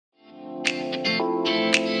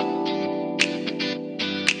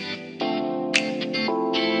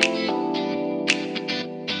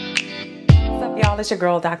it's your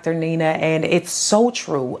girl, Dr. Nina, and it's so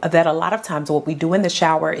true that a lot of times what we do in the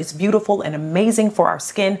shower is beautiful and amazing for our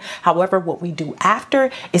skin. However, what we do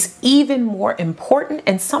after is even more important,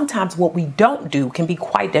 and sometimes what we don't do can be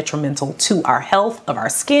quite detrimental to our health of our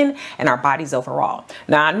skin and our bodies overall.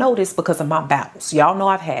 Now, I know this because of my battles. Y'all know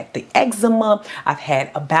I've had the eczema, I've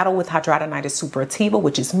had a battle with hidradenitis suppurativa,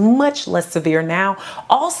 which is much less severe now.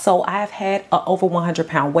 Also, I've had an over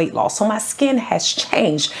 100-pound weight loss, so my skin has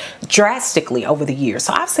changed drastically over the years.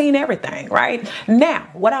 So I've seen everything, right? Now,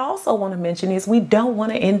 what I also want to mention is we don't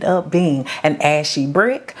want to end up being an ashy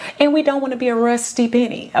brick, and we don't want to be a rusty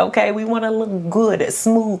penny, okay? We want to look good,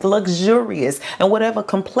 smooth, luxurious, and whatever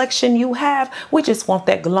complexion you have, we just want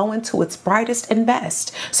that glowing to its brightest and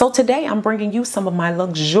best. So today I'm bringing you some of my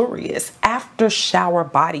luxurious after shower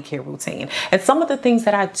body care routine and some of the things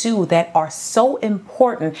that I do that are so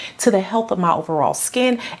important to the health of my overall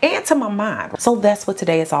skin and to my mind. So that's what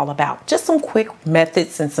today is all about. Just some quick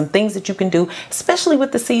methods and some things that you can do, especially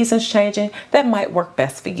with the seasons changing, that might work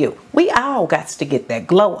best for you. We all got to get that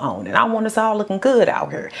glow on, and I want us all looking good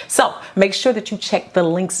out here. So make sure that you check the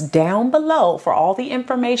links down below for all the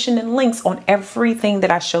information and links on everything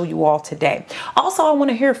that I show you all today. Also, I want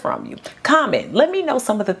to hear from you. Comment. Let me know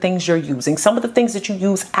some of the things you're using, some of the things that you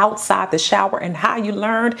use outside the shower, and how you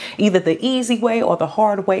learned either the easy way or the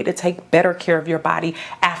hard way to take better care of your body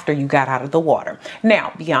after you got out of the water.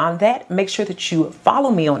 Now, beyond that, make sure that you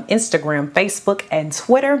follow me on Instagram, Facebook, and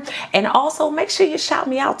Twitter. And also make sure you shout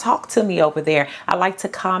me out, talk to me over there. I like to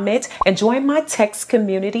comment and join my text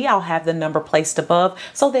community. I'll have the number placed above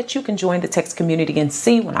so that you can join the text community and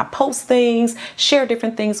see when I post things, share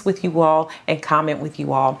different things with you all, and comment with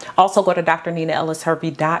you all. Also go to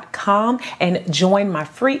drninaellishervey.com and join my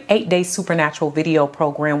free 8-day supernatural video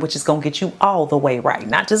program, which is going to get you all the way right.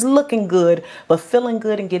 Not just looking good, but feeling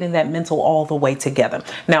good and getting that mental all the way together.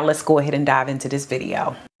 Now let's go ahead and dive into this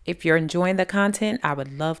video. If you're enjoying the content, I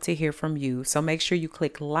would love to hear from you. So make sure you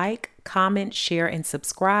click like, comment, share, and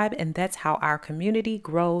subscribe, and that's how our community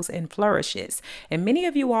grows and flourishes. And many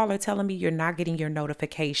of you all are telling me you're not getting your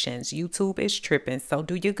notifications. YouTube is tripping, so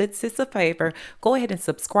do your good sis a favor. Go ahead and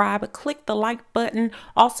subscribe, click the like button,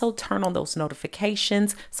 also turn on those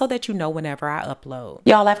notifications so that you know whenever I upload.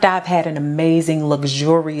 Y'all, after I've had an amazing,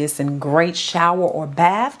 luxurious, and great shower or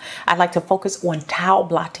bath, I like to focus on towel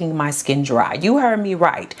blotting my skin dry. You heard me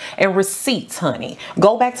right. And receipts, honey.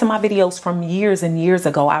 Go back to my videos from years and years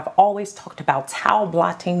ago. I've always talked about towel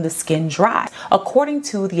blotting the skin dry. According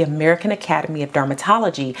to the American Academy of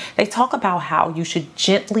Dermatology, they talk about how you should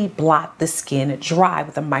gently blot the skin dry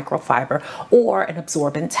with a microfiber or an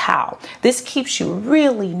absorbent towel. This keeps you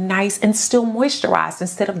really nice and still moisturized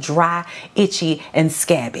instead of dry, itchy, and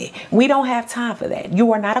scabby. We don't have time for that.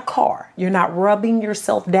 You are not a car. You're not rubbing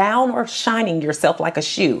yourself down or shining yourself like a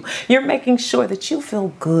shoe. You're making sure that you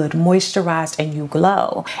feel good, moisturized, and you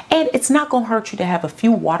glow. And it's not going to hurt you to have a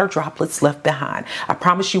few water droplets left behind. I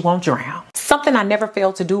promise you won't drown. Something I never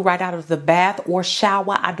fail to do right out of the bath or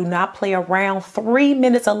shower. I do not play around. 3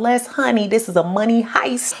 minutes or less, honey. This is a money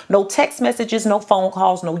heist. No text messages, no phone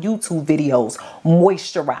calls, no YouTube videos.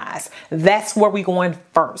 Moisturize. That's where we're going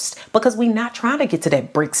first, because we're not trying to get to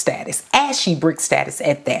that brick status, ashy brick status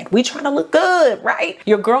at that. We're trying to look good, right?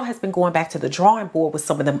 Your girl has been going back to the drawing board with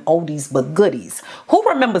some of them oldies but goodies. Who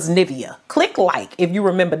remembers Nivea? Click like if you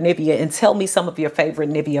remember Nivea and tell me some of your favorite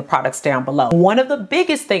Nivea products down below. One of the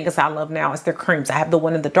biggest things I love now is their creams. I have the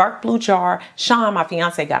one in the dark blue jar. Sean, my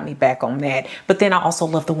fiance, got me back on that. But then I also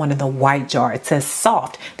love the one in the white jar. It says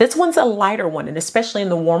soft. This one's a lighter one, and especially in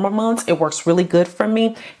the warmer months, it works really good for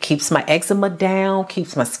me. Keeps my eczema down,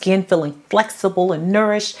 keeps my skin feeling flexible and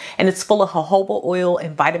nourished, and it's full of jojoba oil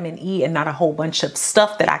and vitamin E and not a whole bunch of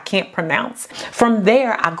stuff that I can't pronounce. From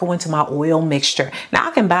there, I go into my oil mixture. Now,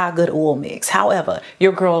 I can buy a good oil mix. However,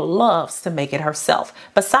 your girl loves to make it herself.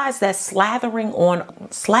 Besides that, slathering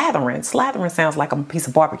sounds like a piece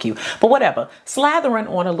of barbecue, but whatever. Slathering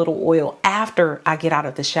on a little oil after I get out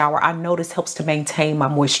of the shower, I notice helps to maintain my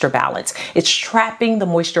moisture balance. It's trapping the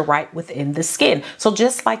moisture right within the skin. So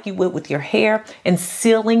just like you would with your hair and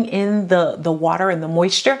sealing in the water and the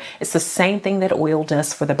moisture, it's the same thing that oil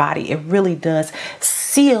does for the body. It really does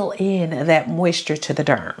seal in that moisture to the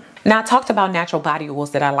derm. Now, I talked about natural body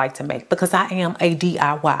oils that I like to make because I am a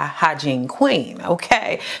DIY hygiene queen,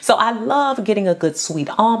 okay? So I love getting a good sweet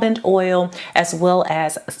almond oil as well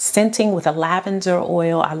as scenting with a lavender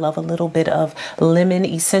oil. I love a little bit of lemon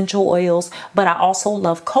essential oils, but I also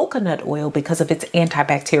love coconut oil because of its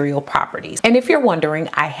antibacterial properties. And if you're wondering,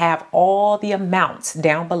 I have all the amounts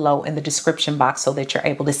down below in the description box so that you're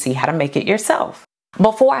able to see how to make it yourself.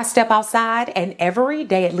 Before I step outside, and every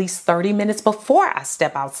day at least 30 minutes before I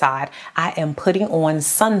step outside, I am putting on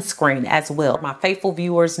sunscreen as well. My faithful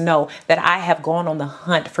viewers know that I have gone on the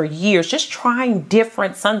hunt for years just trying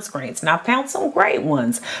different sunscreens, and I found some great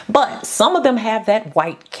ones, but some of them have that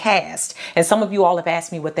white cast, and some of you all have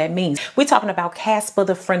asked me what that means. We're talking about Casper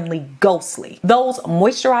the Friendly Ghostly. Those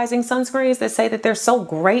moisturizing sunscreens that say that they're so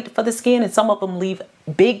great for the skin, and some of them leave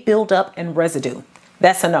big buildup and residue.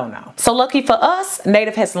 That's a no-no. So lucky for us,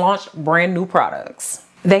 Native has launched brand new products.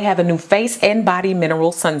 They have a new face and body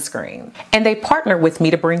mineral sunscreen, and they partnered with me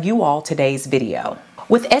to bring you all today's video.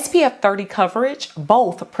 With SPF 30 coverage,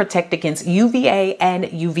 both protect against UVA and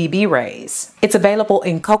UVB rays. It's available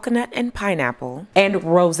in coconut and pineapple and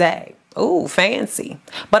rosé. Ooh, fancy,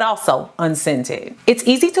 but also unscented. It's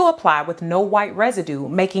easy to apply with no white residue,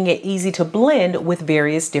 making it easy to blend with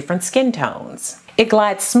various different skin tones. It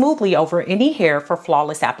glides smoothly over any hair for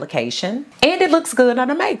flawless application, and it looks good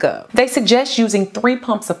under makeup. They suggest using 3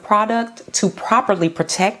 pumps of product to properly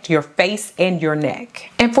protect your face and your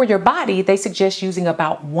neck. And for your body, they suggest using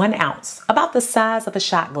about 1 ounce, about the size of a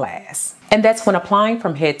shot glass. And that's when applying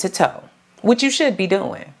from head to toe, which you should be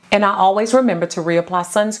doing. And I always remember to reapply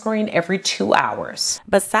sunscreen every 2 hours.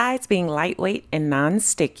 Besides being lightweight and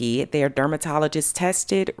non-sticky, they are dermatologist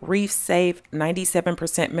tested, reef safe,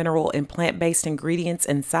 97% mineral and plant-based ingredients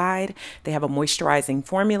inside. They have a moisturizing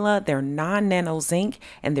formula, they're non-nano zinc,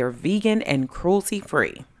 and they're vegan and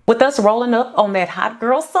cruelty-free. With us rolling up on that hot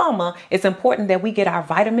girl summer, it's important that we get our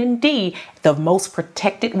vitamin D the most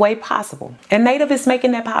protected way possible. And Native is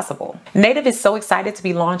making that possible. Native is so excited to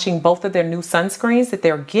be launching both of their new sunscreens that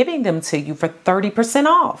they're giving them to you for 30%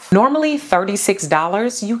 off. Normally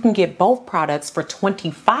 $36, you can get both products for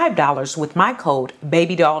 $25 with my code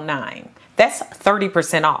BabyDol9. That's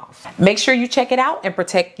 30% off. Make sure you check it out and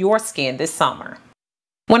protect your skin this summer.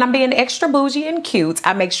 When I'm being extra bougie and cute,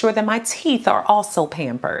 I make sure that my teeth are also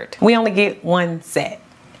pampered. We only get 1 set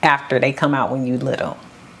after they come out when you're little.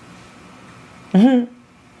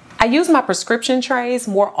 I use my prescription trays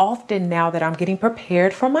more often now that I'm getting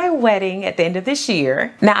prepared for my wedding at the end of this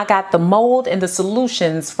year. Now I got the mold and the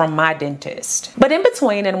solutions from my dentist. But in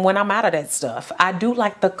between and when I'm out of that stuff, I do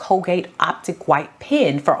like the Colgate Optic White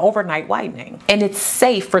Pen for overnight whitening. And it's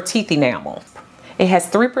safe for teeth enamel. It has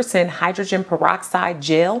 3% hydrogen peroxide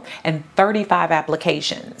gel and 35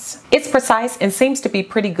 applications. It's precise and seems to be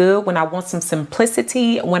pretty good when I want some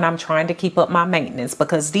simplicity when I'm trying to keep up my maintenance,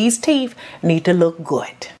 because these teeth need to look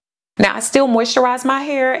good. Now I still moisturize my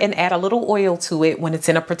hair and add a little oil to it when it's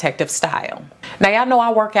in a protective style. Now y'all know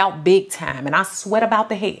I work out big time and I sweat about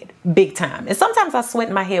the head big time. And sometimes I sweat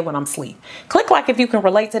in my head when I'm asleep. Click like if you can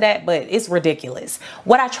relate to that, but it's ridiculous.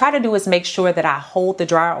 What I try to do is make sure that I hold the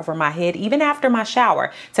dryer over my head even after my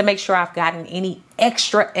shower to make sure I've gotten any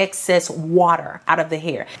extra excess water out of the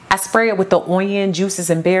hair. I spray it with the onion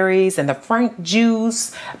juices and berries and the frank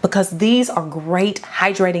juice because these are great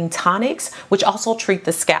hydrating tonics which also treat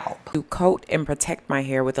the scalp. To coat and protect my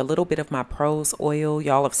hair with a little bit of my Prose oil.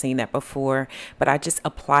 Y'all have seen that before, but I just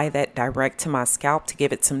apply that direct to my scalp to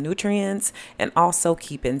give it some nutrients and also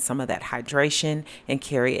keep in some of that hydration and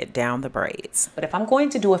carry it down the braids. But if I'm going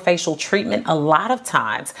to do a facial treatment, a lot of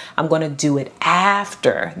times I'm going to do it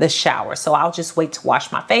after the shower. So I'll just wait to wash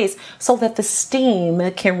my face so that the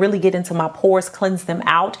steam can really get into my pores, cleanse them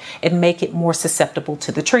out, and make it more susceptible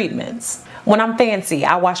to the treatments. When I'm fancy,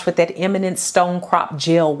 I wash with that Eminent Stone Crop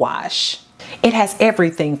Gel Wash. It has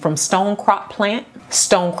everything from stone crop plant,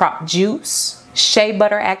 stone crop juice, shea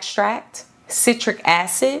butter extract, citric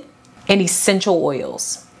acid, and essential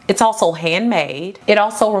oils. It's also handmade. It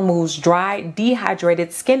also removes dry,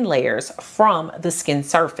 dehydrated skin layers from the skin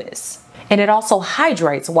surface. And it also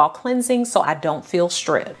hydrates while cleansing so I don't feel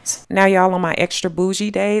stripped. Now y'all, on my extra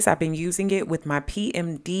bougie days, I've been using it with my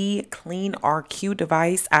PMD Clean RQ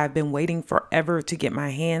device. I've been waiting forever to get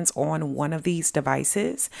my hands on one of these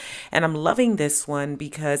devices. And I'm loving this one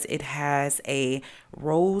because it has a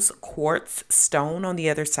rose quartz stone on the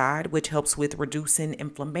other side, which helps with reducing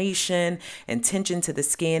inflammation and tension to the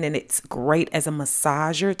skin. And it's great as a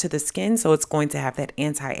massager to the skin. So it's going to have that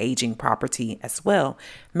anti-aging property as well.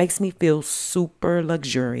 Makes me feel super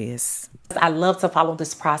luxurious. I love to follow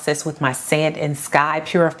this process with my Sand and Sky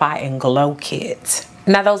Purify and Glow Kit.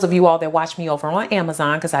 Now, those of you all that watch me over on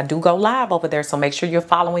Amazon, because I do go live over there, so make sure you're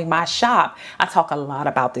following my shop. I talk a lot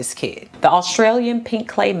about this kit. The Australian Pink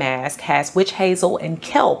Clay Mask has witch hazel and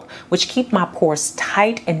kelp, which keep my pores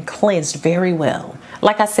tight and cleansed very well.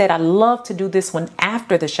 Like I said, I love to do this one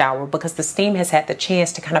after the shower because the steam has had the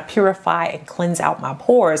chance to kind of purify and cleanse out my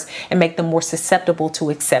pores and make them more susceptible to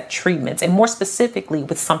accept treatments. And more specifically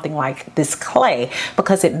with something like this clay,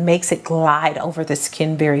 because it makes it glide over the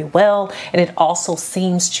skin very well. And it also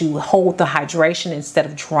seems to hold the hydration instead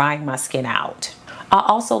of drying my skin out. I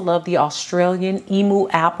also love the Australian Emu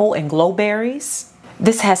Apple and Glowberries.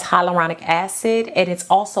 This has hyaluronic acid, and it's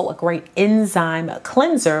also a great enzyme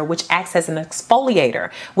cleanser, which acts as an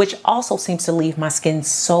exfoliator, which also seems to leave my skin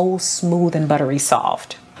so smooth and buttery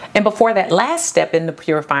soft. And before that last step in the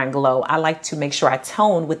purifying glow, I like to make sure I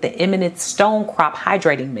tone with the Eminence Stone Crop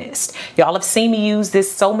Hydrating Mist. Y'all have seen me use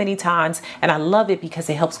this so many times, and I love it because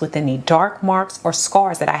it helps with any dark marks or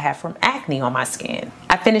scars that I have from acne on my skin.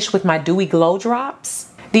 I finish with my Dewy Glow Drops.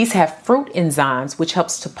 These have fruit enzymes, which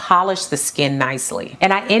helps to polish the skin nicely.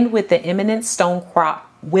 And I end with the Eminence Stone Crop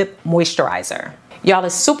Whip Moisturizer. Y'all,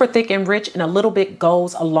 it's super thick and rich, and a little bit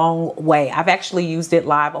goes a long way. I've actually used it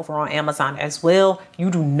live over on Amazon as well. You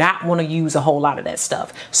do not want to use a whole lot of that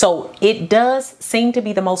stuff. So it does seem to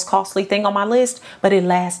be the most costly thing on my list, but it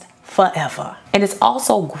lasts forever. And it's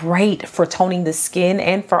also great for toning the skin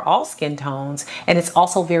and for all skin tones. And it's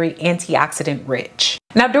also very antioxidant rich.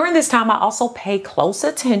 Now, during this time, I also pay close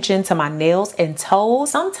attention to my nails and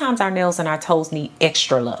toes. Sometimes our nails and our toes need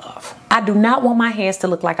extra love. I do not want my hands to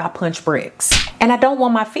look like I punch bricks. And I don't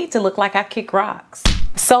want my feet to look like I kick rocks.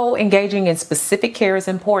 So engaging in specific care is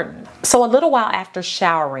important. So a little while after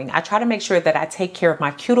showering, I try to make sure that I take care of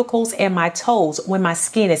my cuticles and my toes when my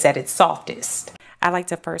skin is at its softest. I like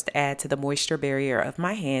to first add to the moisture barrier of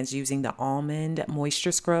my hands using the Almond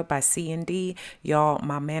Moisture Scrub by C&D. Y'all,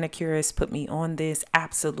 my manicurist put me on this.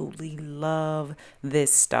 Absolutely love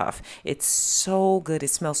this stuff. It's so good. It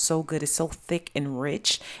smells so good. It's so thick and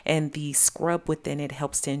rich. And the scrub within it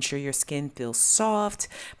helps to ensure your skin feels soft,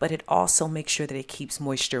 but it also makes sure that it keeps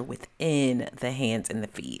moisture within the hands and the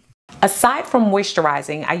feet. Aside from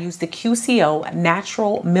moisturizing, I use the QCO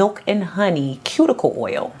Natural Milk and Honey Cuticle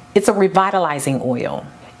Oil. It's a revitalizing oil.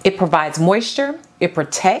 It provides moisture, it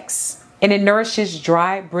protects, and it nourishes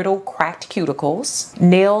dry, brittle, cracked cuticles,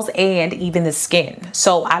 nails, and even the skin.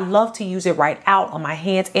 So I love to use it right out on my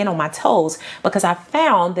hands and on my toes because I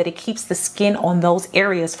found that it keeps the skin on those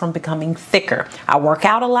areas from becoming thicker. I work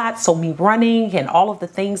out a lot, so me running and all of the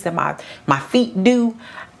things that my feet do,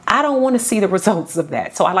 I don't want to see the results of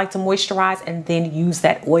that. So I like to moisturize and then use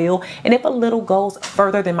that oil. And if a little goes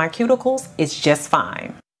further than my cuticles, it's just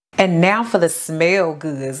fine. And now for the smell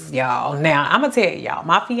goods, y'all. Now, I'm going to tell y'all,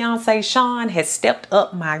 my fiance, Sean, has stepped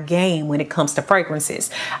up my game when it comes to fragrances.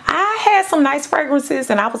 I had some nice fragrances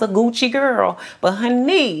and I was a Gucci girl, but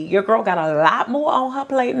honey, your girl got a lot more on her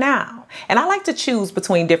plate now. And I like to choose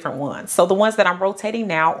between different ones. So the ones that I'm rotating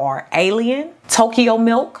now are Alien, Tokyo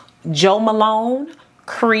Milk, Jo Malone,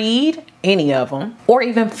 Creed, any of them, or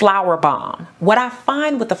even Flower Bomb. What I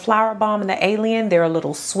find with the Flower Bomb and the Alien, they're a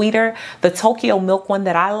little sweeter. The Tokyo Milk one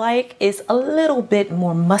that I like is a little bit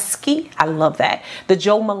more musky. I love that. The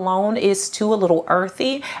Jo Malone is too, a little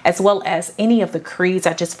earthy, as well as any of the Creeds.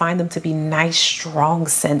 I just find them to be nice, strong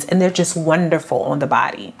scents, and they're just wonderful on the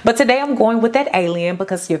body. But today I'm going with that Alien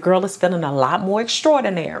because your girl is feeling a lot more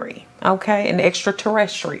extraordinary, okay, and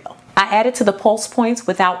extraterrestrial. I add it to the pulse points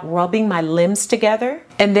without rubbing my limbs together,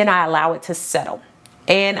 and then I allow it to settle.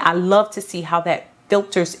 And I love to see how that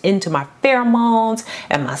filters into my pheromones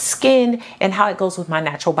and my skin and how it goes with my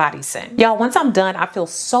natural body scent. Y'all, once I'm done, I feel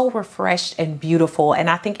so refreshed and beautiful, and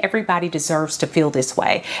I think everybody deserves to feel this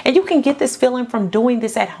way. And you can get this feeling from doing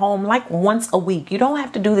this at home like once a week. You don't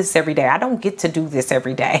have to do this every day. I don't get to do this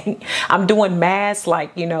every day. I'm doing masks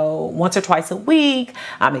like, you know, once or twice a week.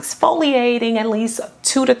 I'm exfoliating at least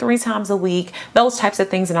 2 to 3 times a week, those types of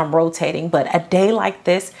things, and I'm rotating. But a day like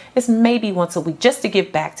this is maybe once a week, just to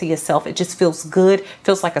give back to yourself. It just feels good,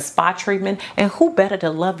 feels like a spa treatment, and who better to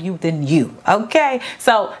love you than you, okay?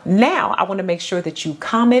 So now I want to make sure that you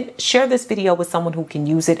comment, share this video with someone who can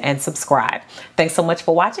use it, and subscribe. Thanks so much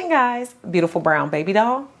for watching, guys. Beautiful brown baby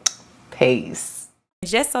doll. Peace.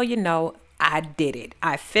 Just so you know, I did it.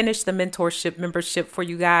 I finished the mentorship membership for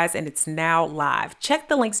you guys, and it's now live. Check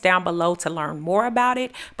the links down below to learn more about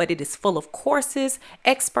it, but it is full of courses,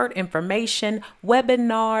 expert information,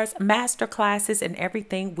 webinars, master classes, and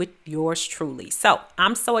everything with yours truly. So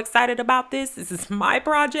I'm so excited about this. This is my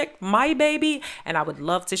project, my baby, and I would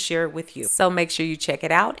love to share it with you. So make sure you check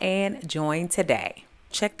it out and join today.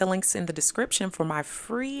 Check the links in the description for my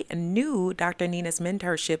free new Dr. Nina's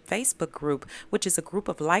Mentorship Facebook group, which is a group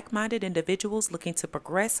of like-minded individuals looking to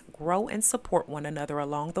progress, grow, and support one another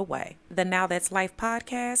along the way. The Now That's Life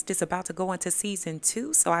podcast is about to go into season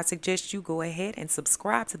 2, so I suggest you go ahead and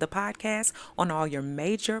subscribe to the podcast on all your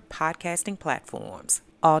major podcasting platforms.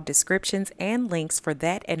 All descriptions and links for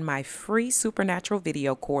that and my free supernatural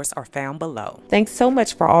video course are found below. Thanks so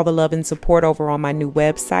much for all the love and support over on my new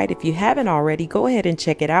website. If you haven't already, go ahead and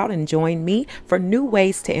check it out and join me for new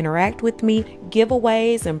ways to interact with me,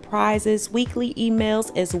 giveaways and prizes, weekly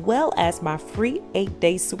emails, as well as my free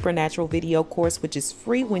 8-day supernatural video course, which is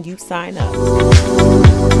free when you sign up.